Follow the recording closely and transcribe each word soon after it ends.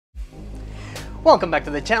Welcome back to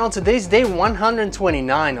the channel. Today's day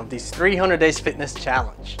 129 of this 300 days fitness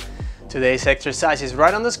challenge. Today's exercise is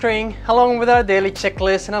right on the screen, along with our daily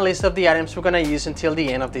checklist and a list of the items we're going to use until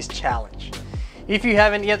the end of this challenge. If you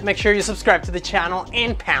haven't yet, make sure you subscribe to the channel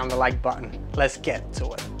and pound the like button. Let's get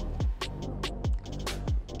to it.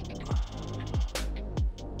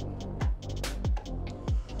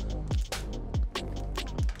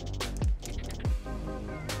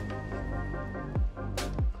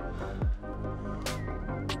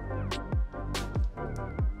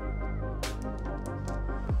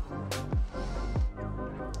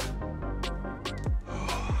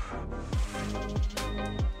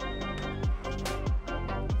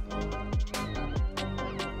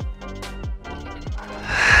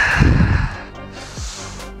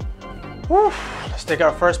 Whew. Let's take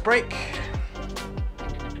our first break.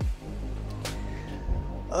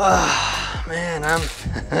 Man,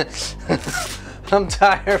 I'm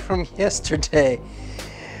tired from yesterday.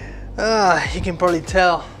 You can probably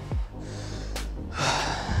tell.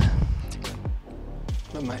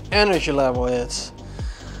 But my energy level is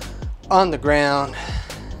on the ground.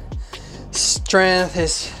 Strength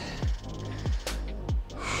is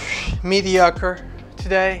mediocre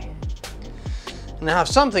today. And I have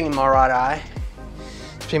something in my right eye.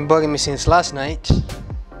 It's been bugging me since last night.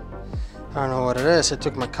 I don't know what it is. I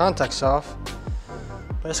took my contacts off,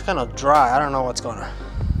 but it's kind of dry. I don't know what's going on.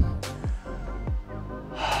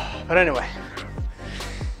 But anyway,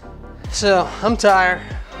 so I'm tired,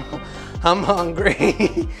 I'm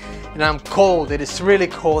hungry, and I'm cold. It is really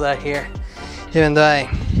cold out here. Even though I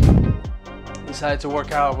decided to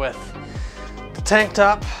work out with the tank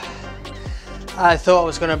top, I thought it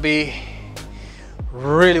was gonna be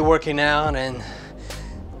really working out and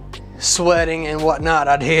sweating and whatnot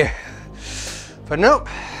out here. But nope,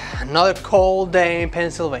 another cold day in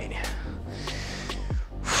Pennsylvania.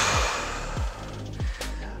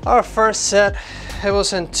 Our first set, it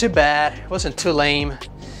wasn't too bad, it wasn't too lame.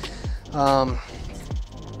 I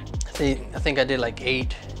think I did like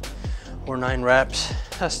 8 or 9 reps.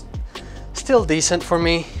 That's still decent for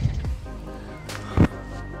me.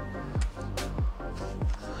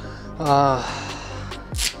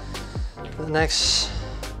 The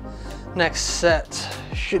next set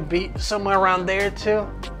should be somewhere around there too.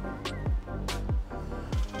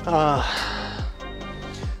 Now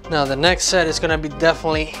the next set is gonna be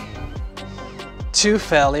definitely 2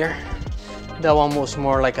 failure. That one was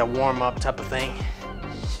more like a warm-up type of thing.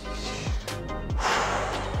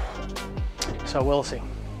 So we'll see.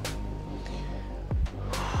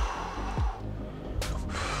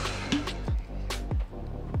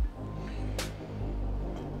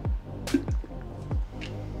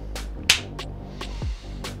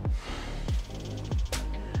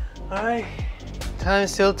 Alright, time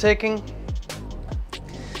is still ticking.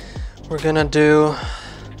 We're gonna do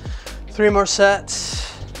 3 more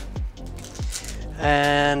sets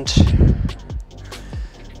and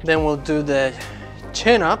then we'll do the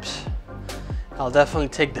chin-ups. I'll definitely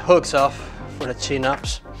take the hooks off for the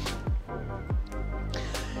chin-ups.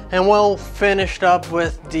 And we'll finish up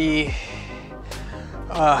with the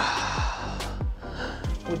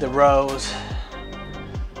rows.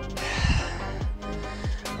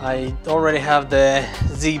 I already have the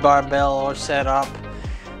Z barbell all set up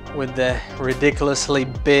with the ridiculously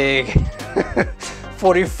big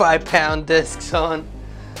 45-pound discs on.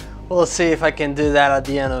 We'll see if I can do that at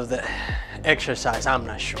the end of the exercise. I'm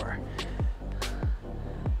not sure.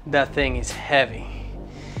 That thing is heavy.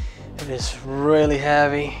 It is really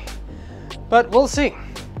heavy, but we'll see.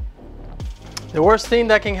 The worst thing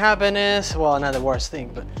that can happen is, well, not the worst thing,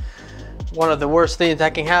 but one of the worst things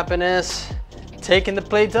that can happen is taking the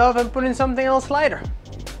plates off and putting something else lighter.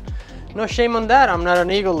 No shame on that. I'm not an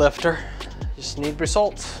ego lifter. Just need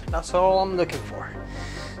results. That's all I'm looking for.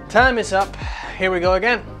 Time is up. Here we go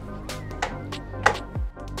again.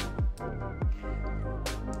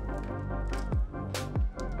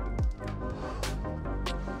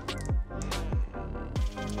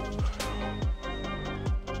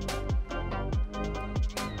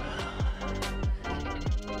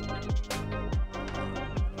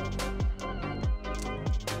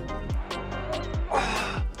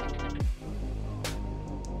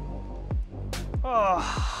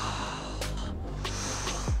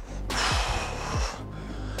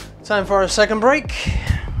 Time for a second break.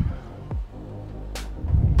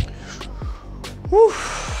 Whew.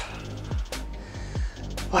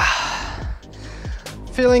 Wow.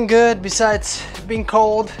 Feeling good besides being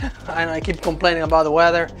cold. I keep complaining about the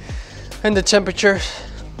weather and the temperature.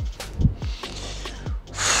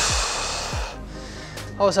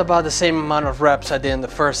 I was about the same amount of reps I did in the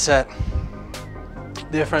first set.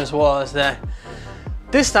 Difference was that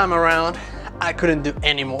this time around I couldn't do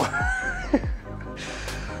any more.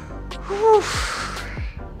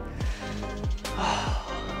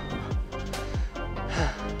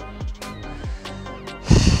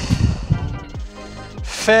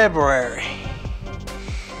 February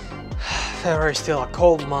is still a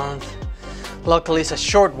cold month. Luckily it's a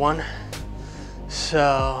short one.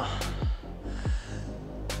 So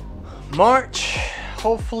March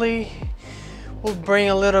hopefully will bring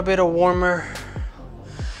a little bit of warmer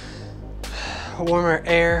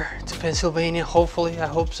air to Pennsylvania. Hopefully, I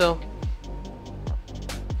hope so.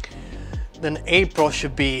 Then April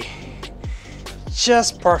should be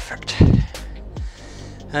just perfect.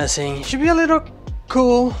 I think should be a little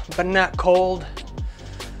cool but not cold.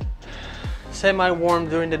 Semi-warm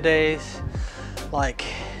during the days, like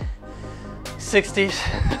 60s.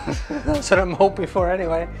 That's what I'm hoping for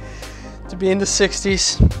anyway. To be in the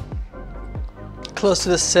 60s, close to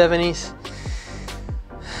the 70s.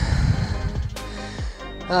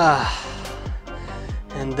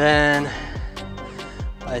 And then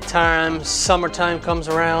by the time summertime comes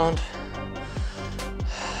around,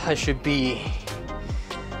 I should be,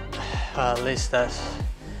 at least that's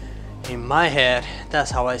in my head,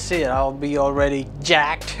 that's how I see it. I'll be already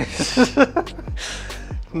jacked.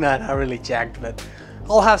 Not really jacked, but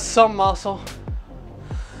I'll have some muscle.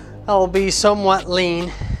 I'll be somewhat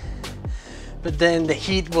lean, but then the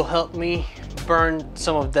heat will help me burn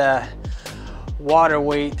some of the water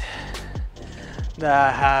weight that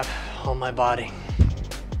I have on my body.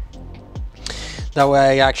 That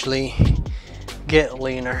way I actually get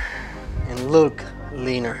leaner and look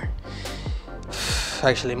leaner.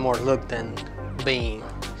 Actually more look than being.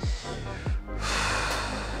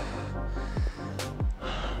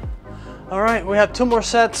 All right, we have 2 more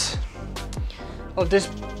sets of these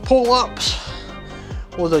pull-ups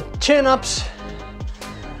or the chin-ups.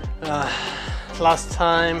 Last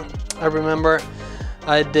time I remember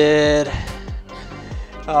I did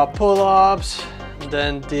pull-ups,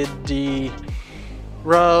 then did the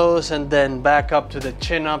rows, and then back up to the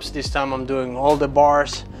chin-ups. This time I'm doing all the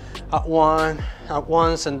bars at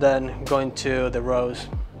once and then going to the rows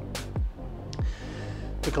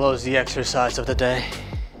to close the exercise of the day.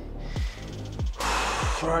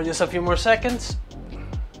 For just a few more seconds.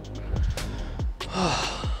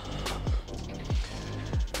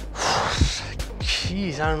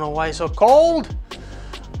 Jeez, I don't know why it's so cold.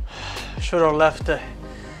 Should have left the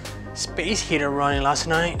space heater running last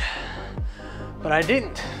night, but I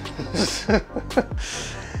didn't.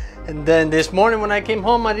 And then this morning when I came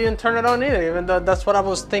home, I didn't turn it on either, even though that's what I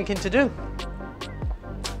was thinking to do.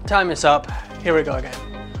 Time is up. Here we go again.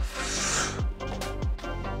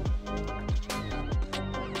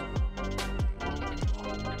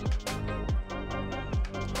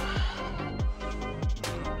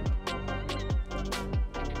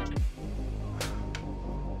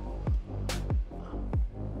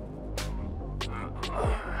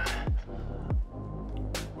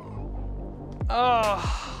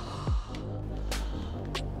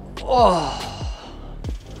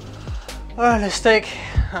 All right, let's take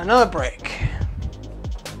another break.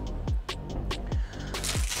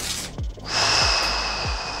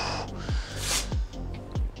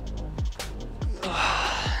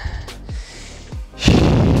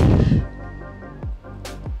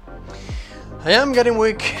 I am getting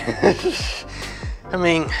weak. I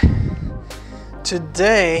mean,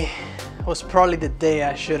 today was probably the day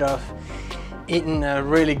I should have eaten a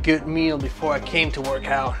really good meal before I came to work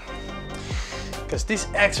out, because this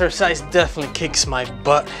exercise definitely kicks my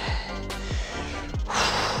butt.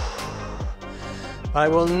 But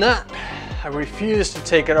I refuse to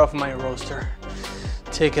take it off my roster,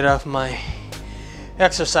 take it off my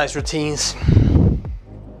exercise routines.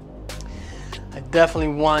 I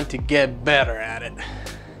definitely want to get better at it.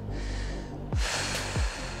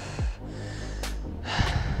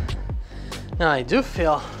 Now I do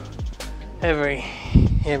feel every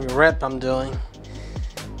rep I'm doing,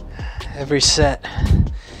 every set,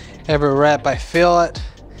 every rep, I feel it.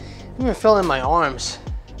 I even feel it in my arms.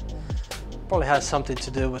 Probably has something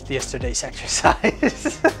to do with yesterday's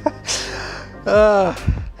exercise.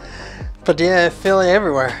 But yeah, I feel it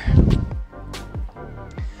everywhere.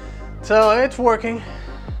 So it's working.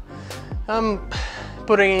 I'm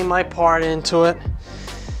putting in my part into it.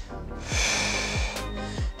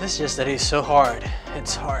 It's just that it's so hard.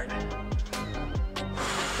 It's hard.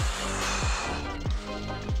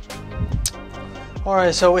 All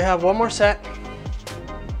right, so we have one more set.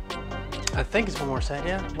 I think it's one more set,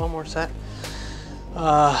 yeah, one more set.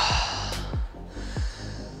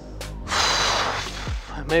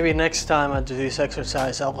 Maybe next time I do this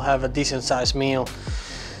exercise, I'll have a decent sized meal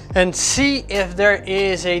and see if there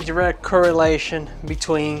is a direct correlation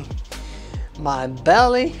between my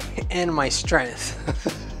belly and my strength.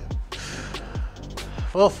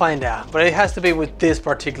 We'll find out, but it has to be with this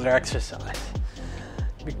particular exercise,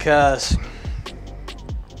 because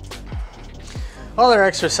other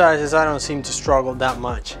exercises I don't seem to struggle that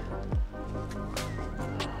much.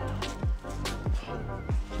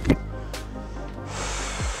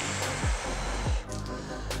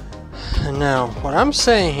 And now, what I'm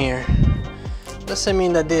saying here doesn't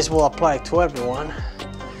mean that this will apply to everyone.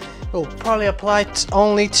 It will probably apply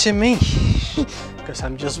only to me, because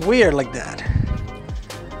I'm just weird like that.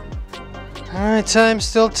 Alright, time's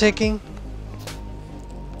still ticking.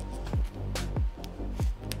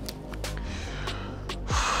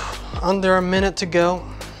 Under a minute to go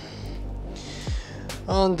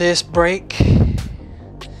on this break.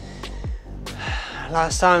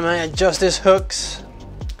 Last time I adjust these hooks,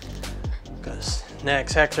 because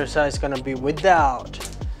next exercise is gonna be without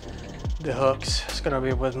the hooks. It's gonna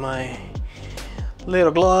be with my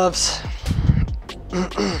little gloves.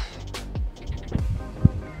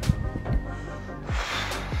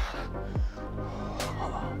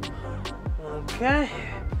 Okay,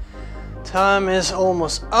 time is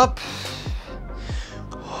almost up.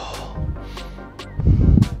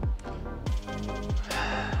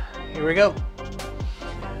 Here we go.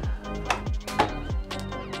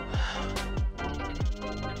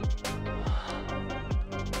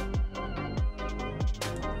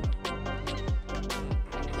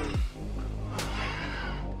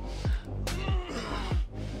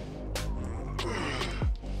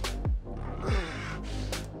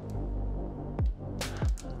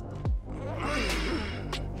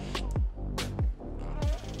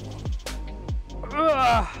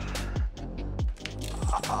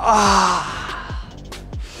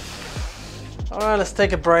 All right, let's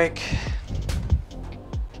take a break.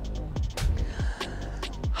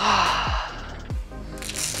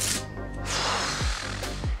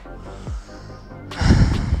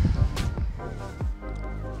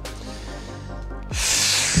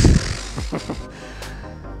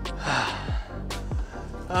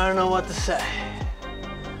 I don't know what to say.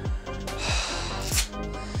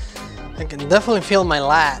 I can definitely feel my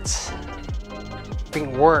lats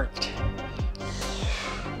being worked.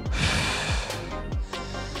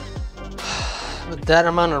 But that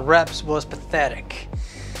amount of reps was pathetic.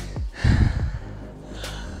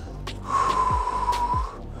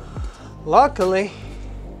 Luckily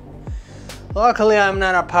I'm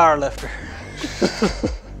not a power lifter.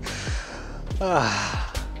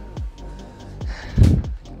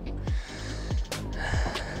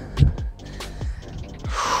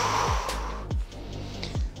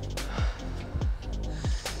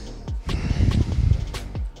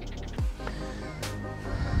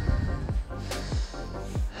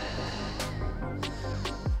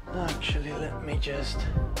 Actually, let me just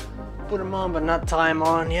put them on, but not tie them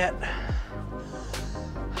on yet.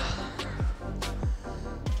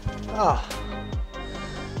 Oh.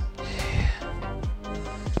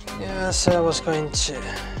 Yes, I was going to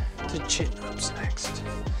do chin-ups next.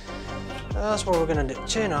 That's what we're gonna do,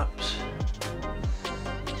 chin-ups.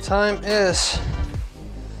 Time is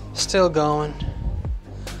still going.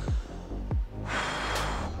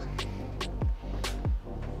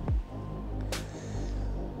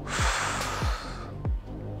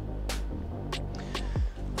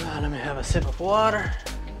 Let me have a sip of water.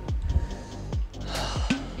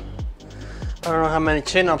 I don't know how many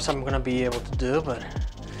chin-ups I'm gonna be able to do, but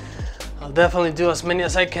I'll definitely do as many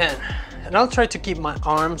as I can. And I'll try to keep my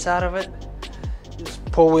arms out of it. Just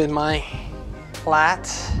pull with my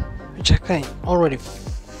lats, which I can already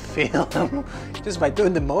feel them just by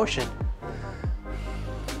doing the motion.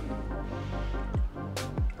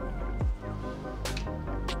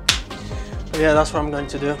 But yeah, that's what I'm going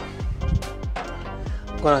to do.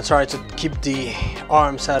 I'm gonna try to keep the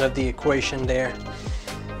arms out of the equation there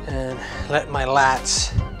and let my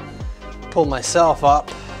lats pull myself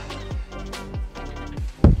up,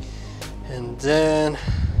 and then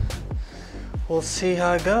we'll see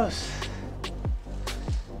how it goes.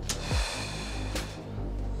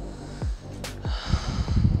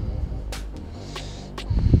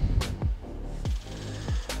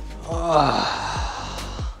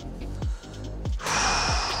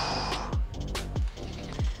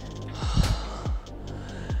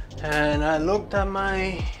 And I looked at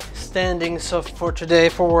my standings for today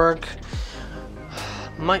for work.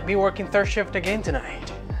 Might be working third shift again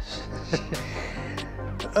tonight.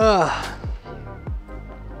 At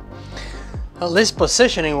least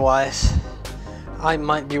positioning wise, I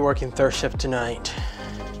might be working third shift tonight.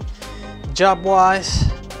 Job wise,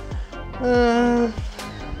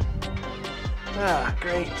 Ah,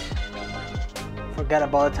 great. Forgot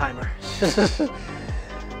about the timer.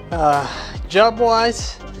 Job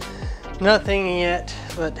wise, nothing yet,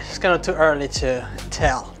 but it's kind of too early to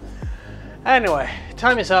tell. Anyway,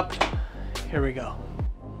 time is up. Here we go.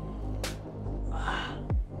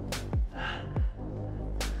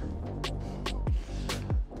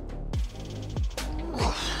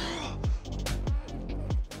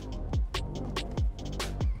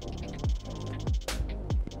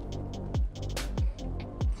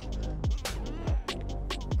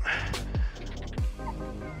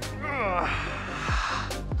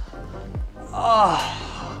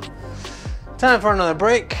 Oh, time for another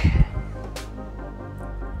break.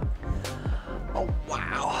 Oh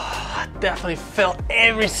wow, I definitely felt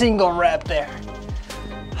every single rep there.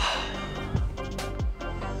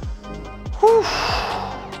 Whew.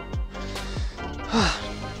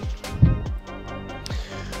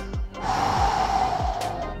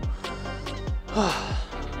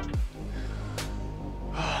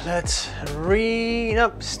 Let's read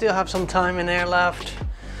up. Still have some time in there left.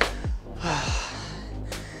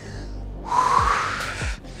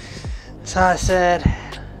 So I said,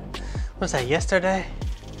 was that yesterday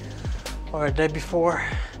or the day before?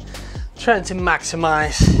 Trying to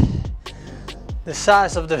maximize the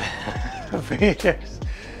size of the videos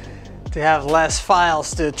to have less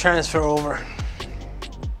files to transfer over.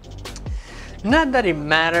 Not that it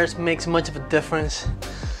matters, makes much of a difference,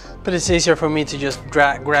 but it's easier for me to just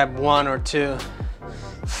grab one or two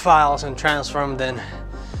files and transfer them than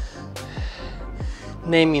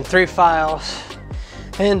naming 3 files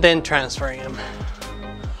and then transferring them.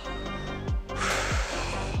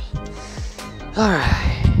 All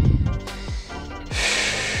right.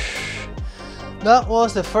 That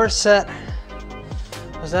was the first set.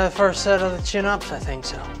 Was that the first set of the chin-ups? I think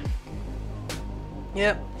so.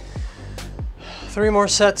 Yep. 3 more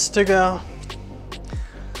sets to go.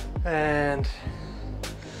 And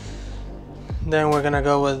then we're gonna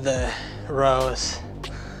go with the rows.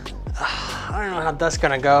 I don't know how that's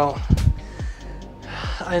gonna go.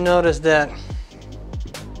 I noticed that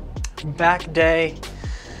back day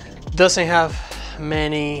doesn't have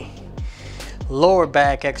many lower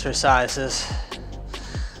back exercises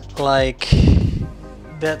like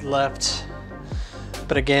deadlifts,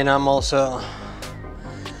 but again, I'm also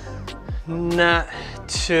not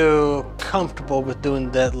too comfortable with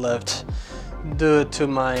doing deadlifts due to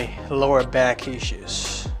my lower back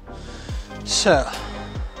issues. So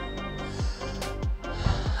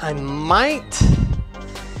I might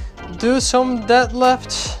do some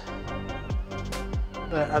deadlifts,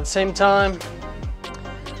 but at the same time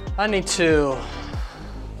I need to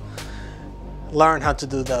learn how to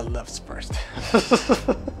do deadlifts first.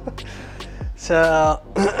 So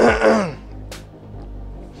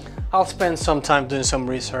I'll spend some time doing some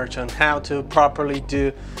research on how to properly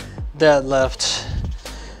do deadlifts,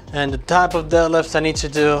 and the type of deadlifts I need to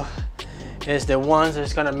do is the ones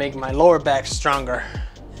that's gonna make my lower back stronger,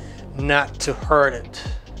 not to hurt it.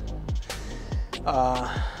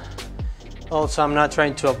 Also, I'm not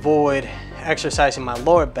trying to avoid exercising my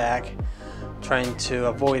lower back, I'm trying to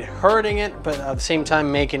avoid hurting it, but at the same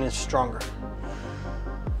time making it stronger.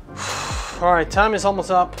 All right, time is almost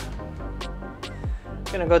up.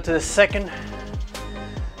 Gonna go to the second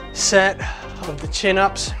set of the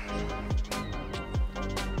chin-ups.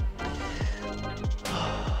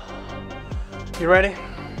 You ready?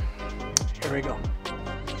 Here we go.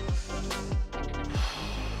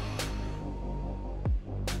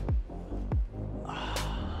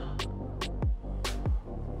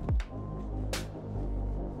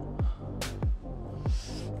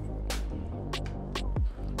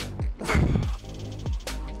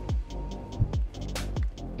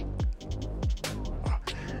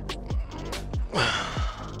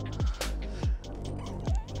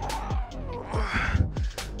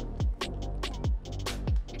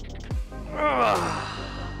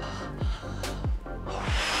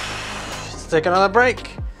 Let's take another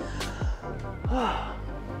break. I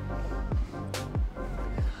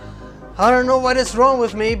don't know what is wrong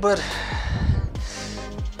with me, but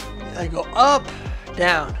I go up,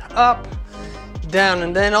 down,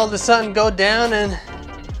 and then all of a sudden go down and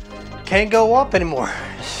can't go up anymore.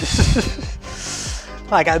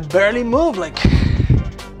 Like I barely move, like,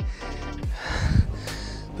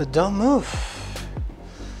 but don't move.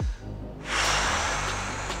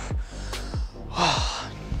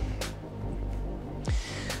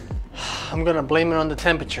 I'm gonna blame it on the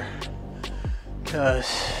temperature, because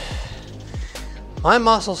my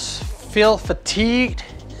muscles feel fatigued,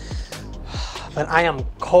 but I am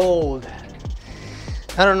cold.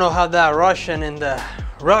 I don't know how that Russian in the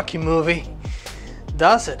Rocky movie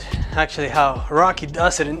does it. Actually, how Rocky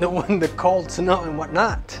does it in the cold snow and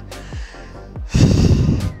whatnot.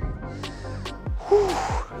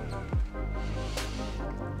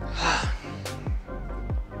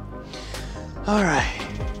 All right.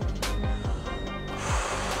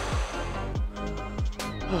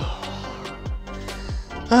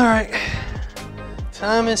 All right.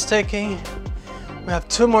 Time is ticking. We have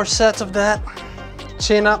 2 more sets of that.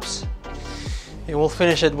 Chin-ups. And we'll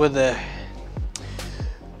finish it with the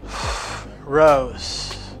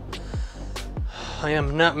rows. I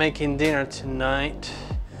am not making dinner tonight.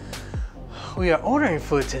 We are ordering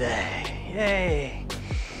food today. Yay.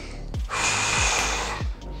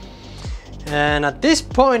 And at this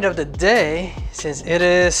point of the day, since it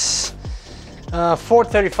is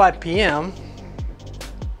 4:35 p.m.,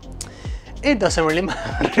 it doesn't really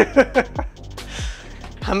matter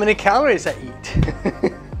how many calories I eat.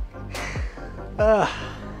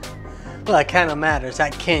 Well, it kind of matters. I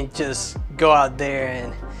can't just go out there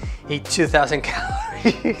and eat 2,000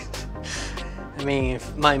 calories. I mean,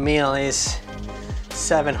 if my meal is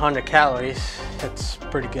 700 calories, that's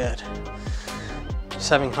pretty good.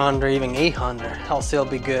 700, even 800, I'll still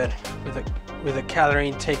be good with the calorie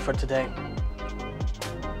intake for today.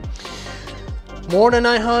 More than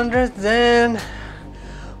 900, then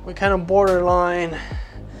we kind of borderline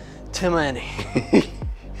too many.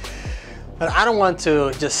 But I don't want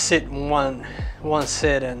to just sit one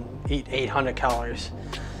sit and eat 800 calories.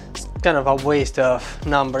 It's kind of a waste of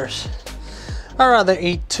numbers. I'd rather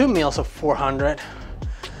eat 2 meals of 400.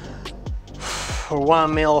 Or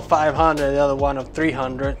 1 meal of 500, the other one of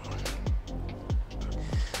 300.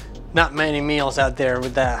 Not many meals out there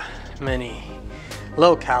with that many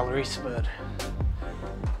low calories, but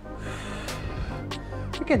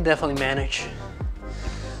we can definitely manage.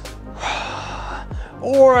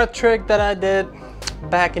 Or a trick that I did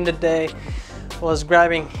back in the day was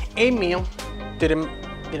grabbing a meal. Didn't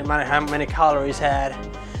matter how many calories had.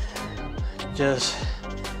 Just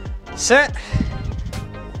sit,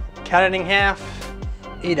 cut it in half.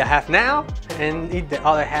 Eat a half now and eat the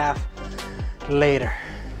other half later.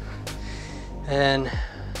 And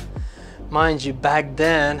mind you, back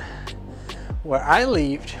then where I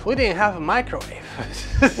lived, we didn't have a microwave.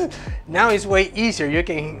 Now it's way easier. You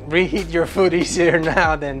can reheat your food easier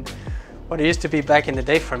now than what it used to be back in the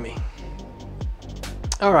day for me.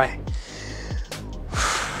 All right,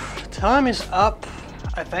 time is up,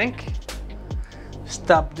 I think.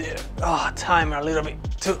 Stop the timer a little bit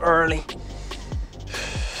too early.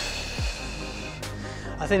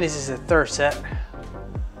 I think this is the 3rd set.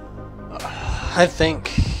 I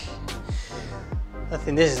think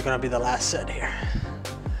this is gonna be the last set here.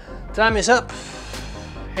 Time is up.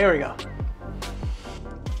 Here we go.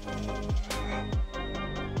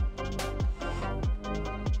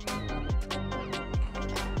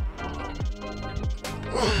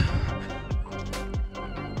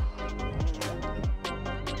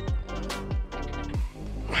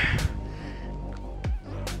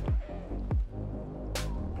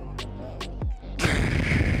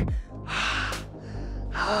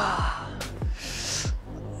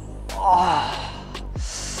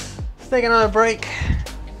 Let's take another break.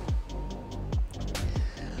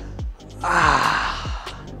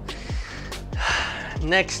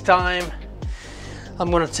 Next time,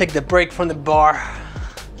 I'm gonna take the break from the bar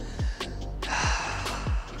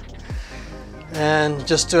and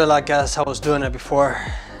just do it like as I was doing it before.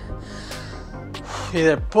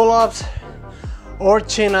 Either pull-ups or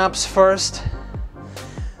chin-ups first,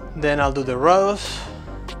 then I'll do the rows,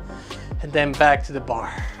 and then back to the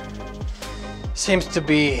bar. Seems to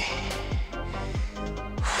be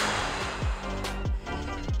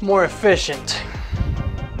more efficient.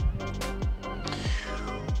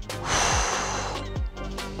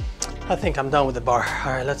 I think I'm done with the bar.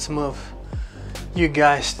 All right, let's move you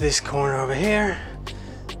guys to this corner over here.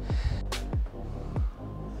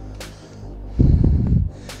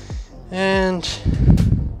 And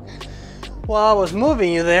while I was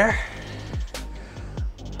moving you there,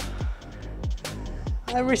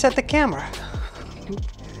 I reset the camera.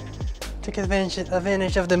 Took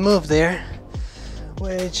advantage of the move there,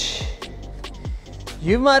 which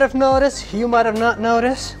you might have noticed, you might have not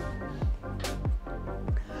noticed.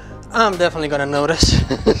 I'm definitely gonna notice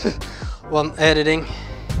while I'm editing.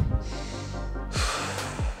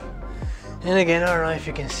 And again, I don't know if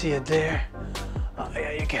you can see it there. Oh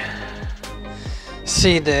yeah, you can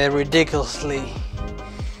see the ridiculously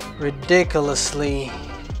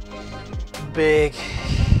big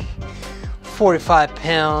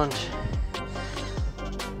 45-pound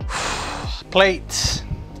plates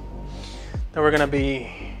that we're gonna be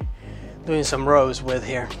doing some rows with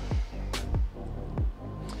here.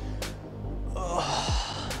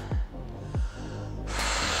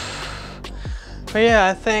 But yeah,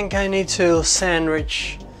 I think I need to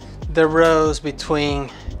sandwich the rows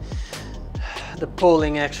between the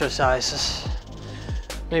pulling exercises.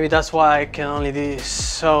 Maybe that's why I can only do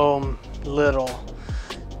so little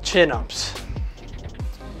chin-ups.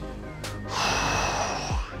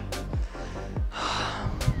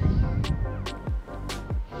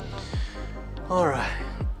 All right.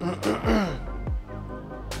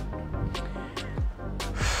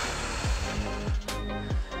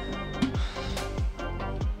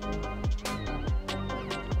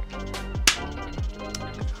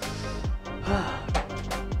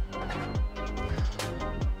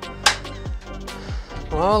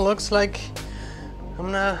 Well, looks like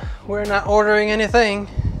we're not ordering anything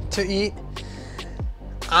to eat.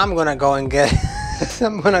 I'm gonna go and get it.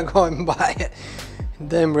 I'm gonna go and buy it and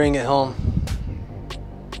then bring it home.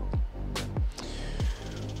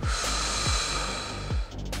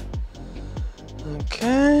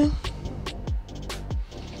 Okay.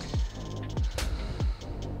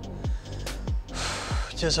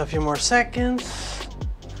 Just a few more seconds.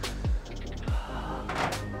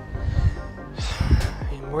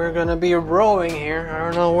 We're gonna be rowing here. I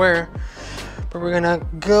don't know where, but we're gonna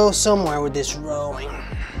go somewhere with this rowing.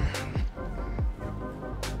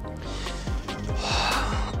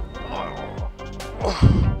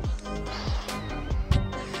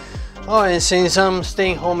 Oh, and since I'm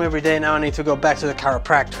staying home every day now, I need to go back to the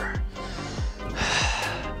chiropractor.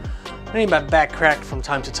 I need my back cracked from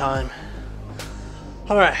time to time.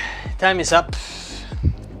 All right, time is up.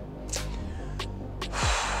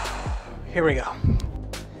 Here we go.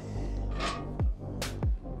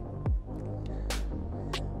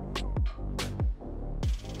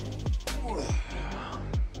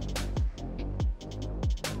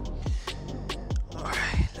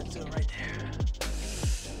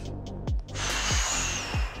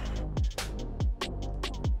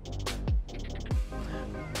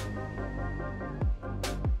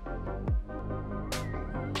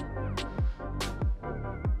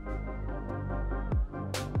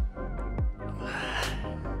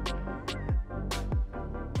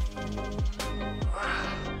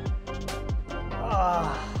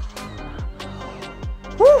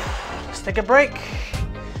 Let's take a break.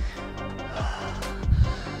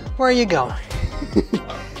 Where are you going?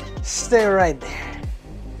 Stay right there.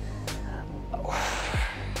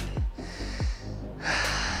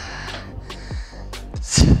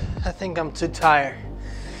 I think I'm too tired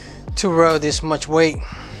to row this much weight.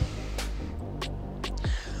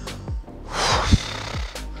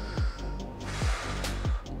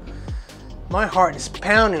 My heart is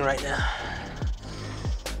pounding right now.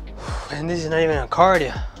 And this is not even a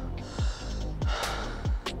cardio.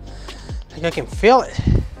 Like I can feel it.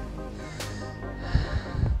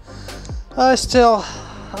 Still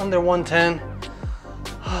under 110.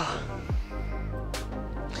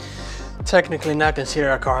 Technically not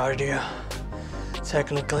considered a cardio.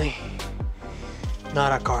 Technically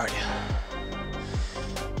not a cardio.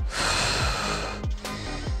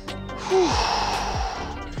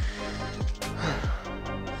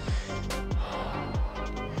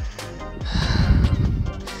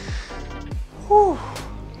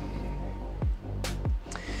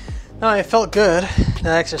 No, it felt good.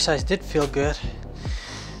 That exercise did feel good.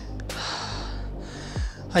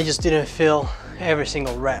 I just didn't feel every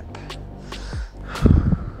single rep.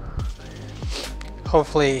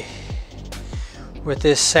 Hopefully with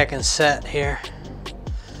this second set here,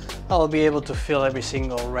 I'll be able to feel every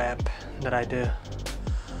single rep that I do.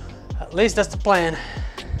 At least that's the plan.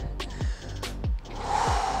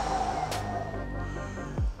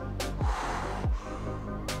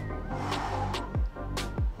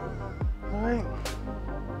 Alright.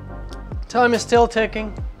 Time is still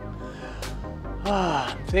ticking.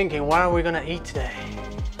 I'm thinking, what are we gonna eat today?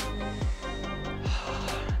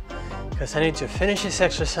 Because I need to finish this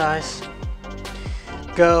exercise,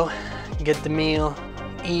 go get the meal,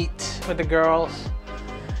 eat with the girls,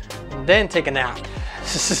 and then take a nap.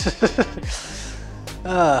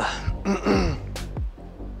 I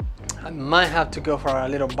might have to go for a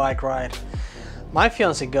little bike ride. My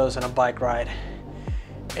fiance goes on a bike ride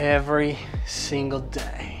every single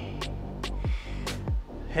day.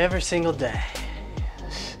 Every single day.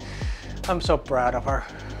 I'm so proud of her.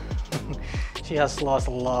 She has lost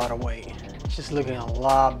a lot of weight. She's looking a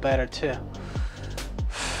lot better too.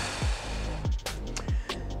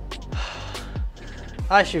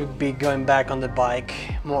 I should be going back on the bike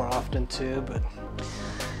more often too, but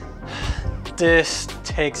this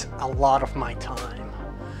takes a lot of my time.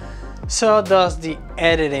 So does the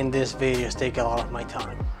editing these videos take a lot of my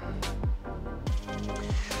time.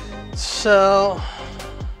 So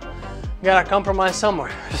gotta compromise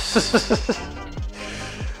somewhere.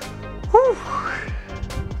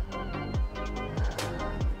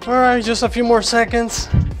 All right, just a few more seconds.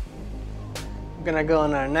 We're gonna go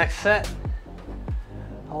on our next set.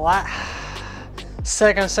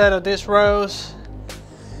 Second set of this rows.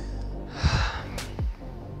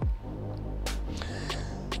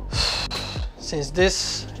 Since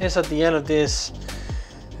this is at the end of this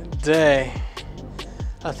day,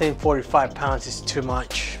 I think 45 pounds is too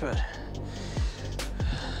much, but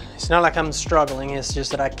it's not like I'm struggling, it's just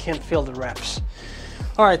that I can't feel the reps.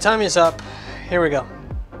 All right, time is up. Here we go.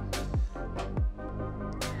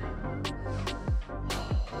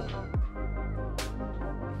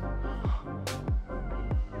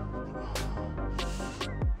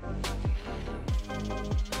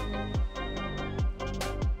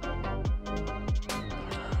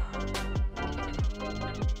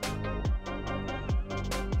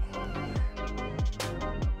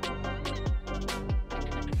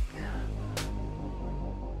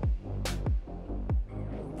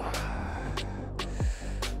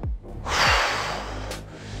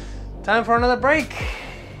 Time for another break.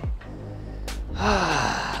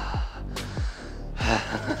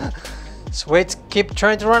 These weights keep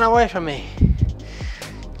trying to run away from me.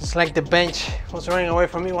 Just like the bench was running away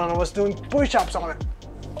from me when I was doing push-ups on it.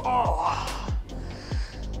 Oh.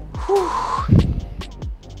 Whew.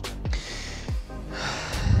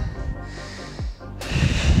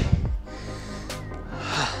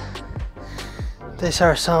 These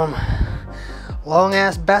are some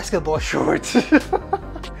long-ass basketball shorts.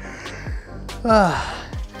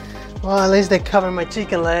 Well, at least they cover my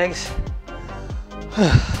chicken legs.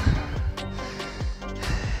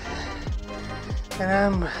 And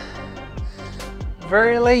I'm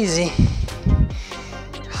very lazy.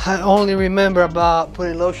 I only remember about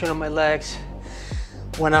putting lotion on my legs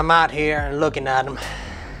when I'm out here and looking at them.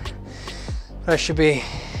 I should be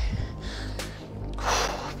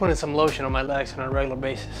putting some lotion on my legs on a regular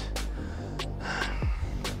basis.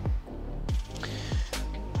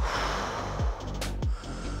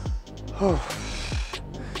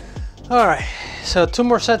 All right, so 2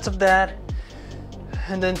 more sets of that,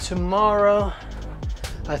 and then tomorrow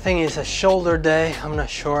I think it's a shoulder day. I'm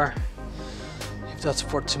not sure if that's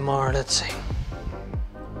for tomorrow. Let's see.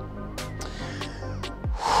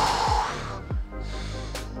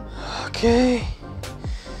 Okay,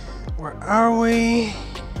 where are we?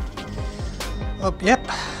 Oh, yep,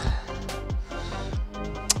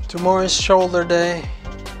 tomorrow is shoulder day.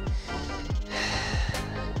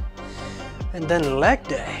 And then leg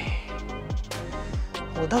day.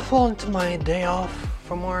 Will that fall into my day off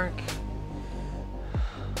from work?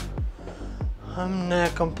 I'm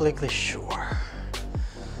not completely sure.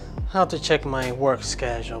 I'll have to check my work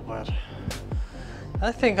schedule, but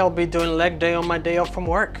I think I'll be doing leg day on my day off from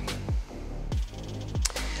work.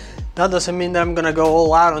 That doesn't mean that I'm gonna go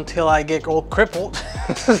all out until I get all crippled.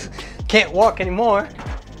 Can't walk anymore.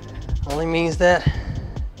 Only means that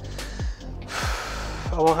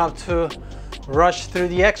I won't have to rush through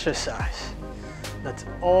the exercise. That's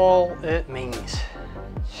all it means.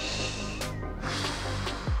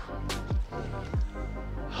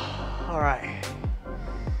 All right.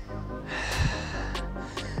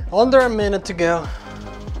 Under a minute to go.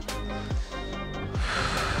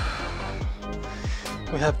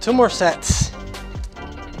 We have 2 more sets.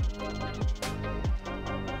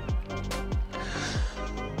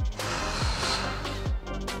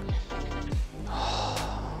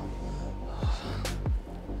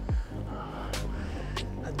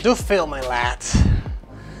 I do feel my lats.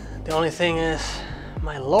 The only thing is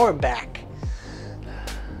my lower back.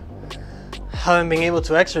 Haven't been able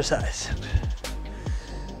to exercise.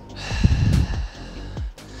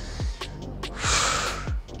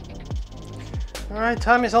 All right,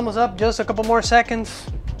 time is almost up. Just a couple more seconds.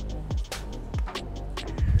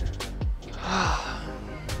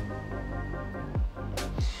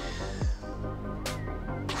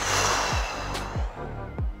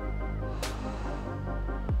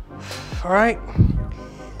 All right,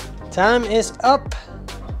 time is up.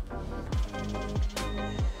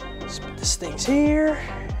 Let's put these things here.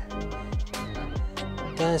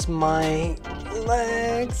 That's my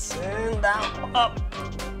legs and down, up.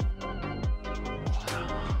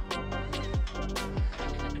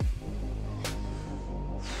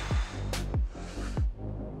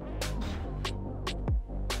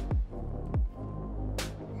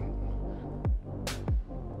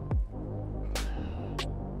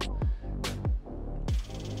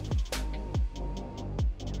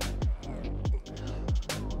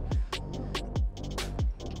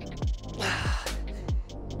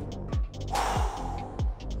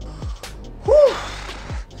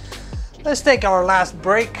 Let's take our last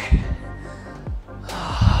break.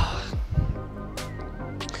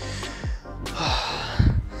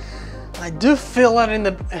 do feel it in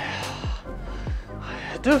the,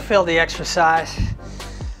 I do feel the exercise.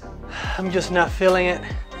 I'm just not feeling it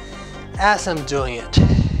as I'm doing it.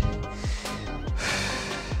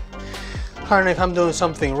 I don't know if I'm doing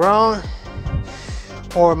something wrong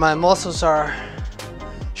or my muscles are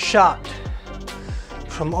shot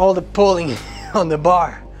from all the pulling on the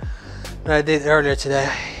bar that I did earlier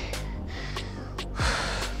today.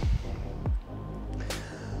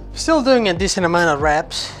 Still doing a decent amount of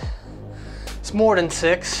reps. It's more than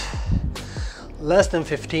 6, less than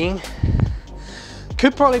 15.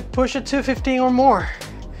 Could probably push it to 15 or more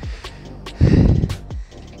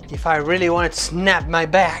if I really wanted to snap my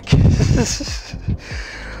back.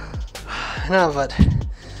 No, but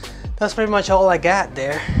that's pretty much all I got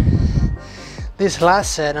there. This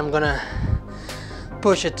last set I'm gonna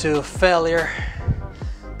push it to failure,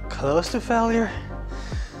 close to failure,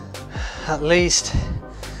 at least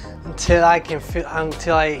until I can feel,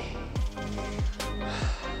 until I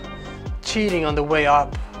cheating on the way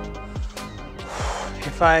up.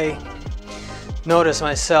 If I notice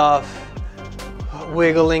myself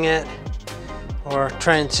wiggling it or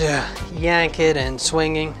trying to yank it and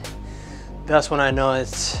swinging, that's when I know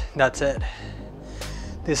that's it.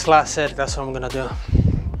 This last set, that's what I'm gonna do.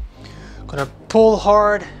 I'm gonna pull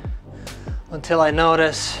hard until I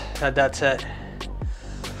notice that that's it.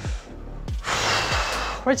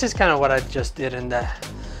 Which is kind of what I just did in the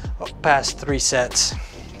past 3 sets.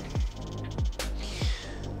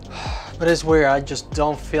 But it's weird, I just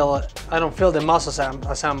don't feel it. I don't feel the muscles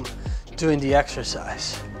as I'm doing the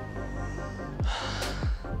exercise.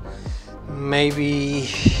 Maybe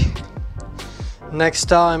next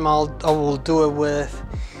time I will do it with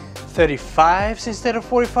 35s instead of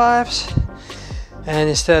 45s. And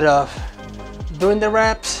instead of doing the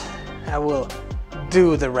reps, I will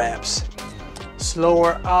do the reps.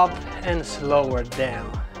 Slower up and slower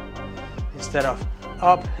down. Instead of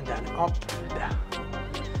up and then up and down.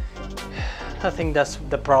 I think that's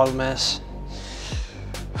the problem is.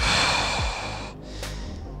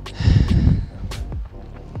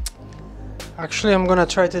 Actually, I'm gonna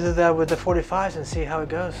try to do that with the 45s and see how it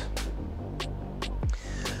goes.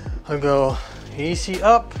 I'll go easy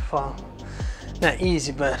up, well, not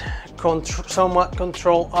easy, but somewhat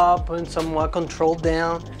control up and somewhat control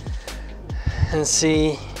down, and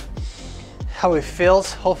see how it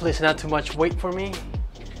feels. Hopefully it's not too much weight for me.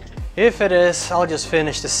 If it is, I'll just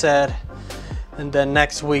finish the set, and then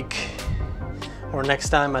next week or next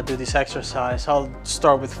time I do this exercise, I'll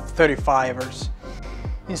start with 35ers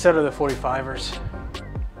instead of the 45ers.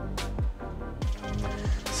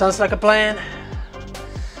 Sounds like a plan.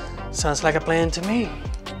 Sounds like a plan to me.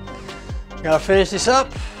 Gotta finish this up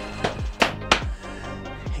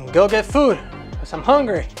and go get food because I'm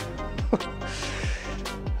hungry.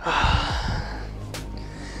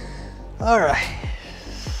 All right.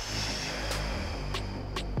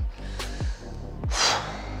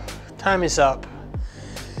 Time is up.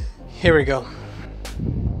 Here we go.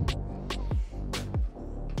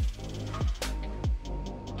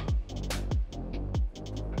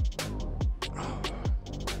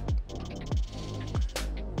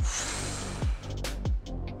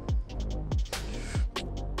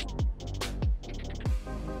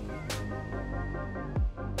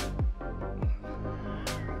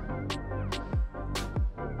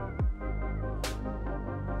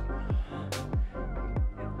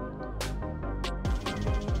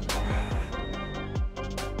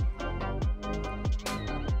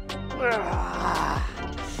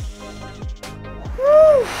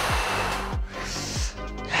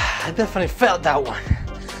 I definitely felt that one.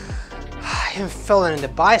 I even felt it in the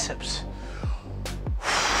biceps.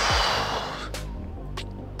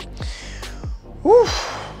 Whew.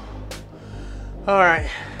 All right,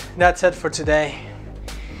 that's it for today.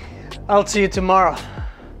 I'll see you tomorrow.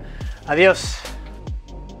 Adios.